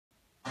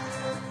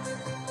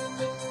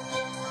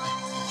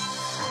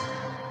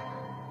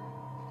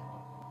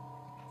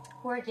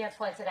Guardia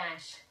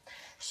Fweltadash.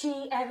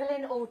 She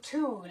Evelyn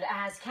O'Toole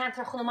as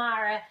Cantor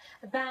Chunamara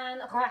Ban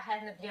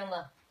Raha na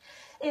Bliana.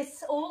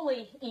 Is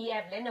only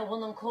Evelyn a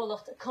one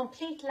called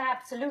Complete Lab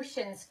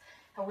Solutions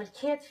and will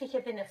Kate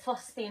Ficha bin a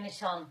Fusty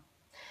Nishon.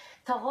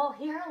 Taha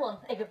Hirlon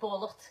ega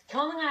Golocht,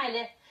 Con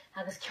Eile,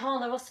 and as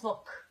Con of a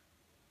smoke.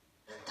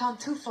 Tá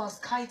túfás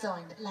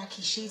caidáin le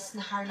síos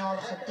na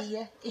hairnálacha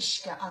bia,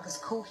 isce agus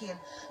cóthaíonn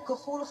go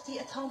chomhlachtaí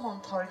atá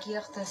montar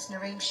gíochtas na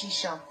réimsí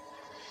seo.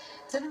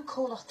 Den an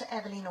cólachta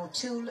Evelyn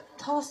O'Toole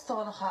tá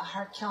stálacha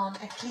haar ceann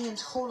a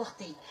clíonn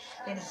chomhlachtaí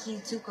lena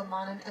chinnú go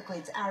manan a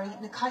gcuid airí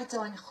na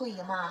caidáin chuí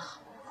amach.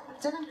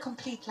 Den an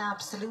Complete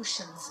Lab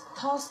Solutions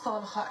tá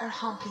stálacha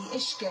hamplaí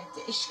isce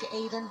de isce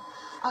éireann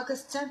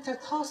agus dentar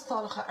tá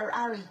stálacha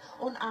airí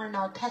ón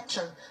airneáil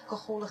petrol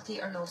go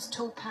chomhlachtaí nós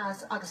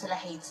tópaz agus a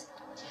lehéid.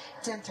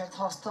 Dentar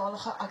tá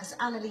stálacha agus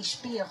analís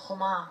bia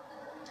chomá.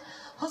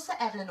 Thusa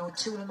Evelyn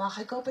O'Toole amach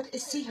a gobad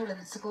is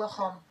sihirlinn sa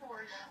gluchán.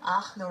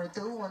 Ach nuair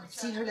dó an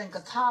sihirlinn go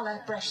tála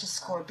breis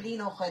scór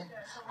bliain óchain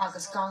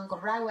agus gan go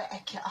raibh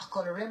aice ach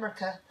go le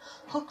rimmercha,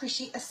 thugri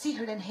sí a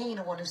sihirlinn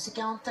héin bhhainú sa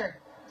geantar.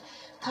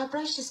 Tá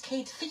breis is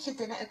céad fiche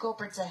duine a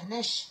gobard de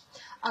hnis,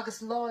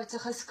 agus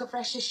láidechas go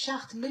breis is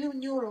 7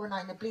 milliún euro in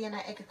na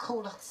bliana ag a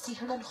cólacht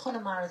sihirlinn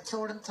Chunamara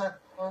Torranta.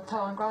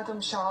 Tá an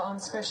gradam seo an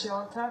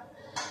speisialta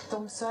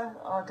dumsa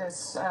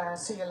agus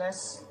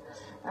CLS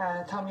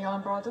tá mí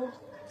an bradu.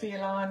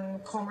 Bhíal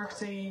an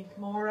comarchtaí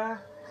móra,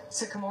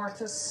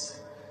 sycamortas,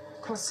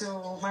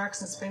 cosú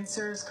Marks and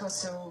Spencers,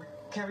 cosú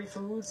Kerry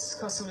Foods,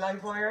 cosú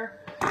Livewire.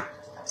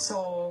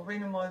 So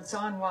rinnemuid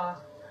anwa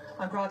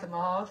an gradam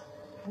áh.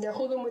 Na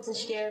chodum moet een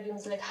skeer die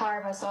ons like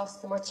haar was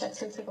als de matcha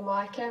tilte go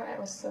maken. Het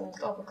was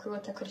een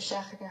overcruit dat could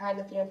zeggen que haar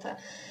na blianta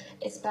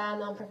is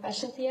ban aan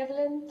profession die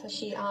Evelyn. Dat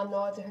she aan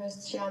na de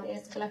hust she aan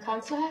eerst gelijk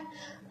kanselen.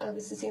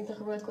 Agus is inter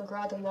gewoord go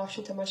grad om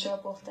nasje te maar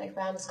shop of dat ik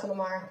ban is kunnen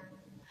maar.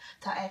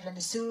 Tá Evelyn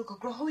is súil go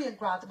grothóí an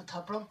gradam atá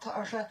bronnta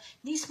ortha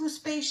níos mú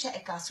spéise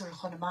ag gasúil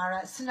Chunamara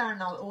san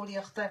airneáil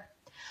óíochta.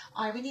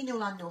 Airíní nó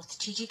an nócht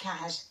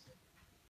TG4.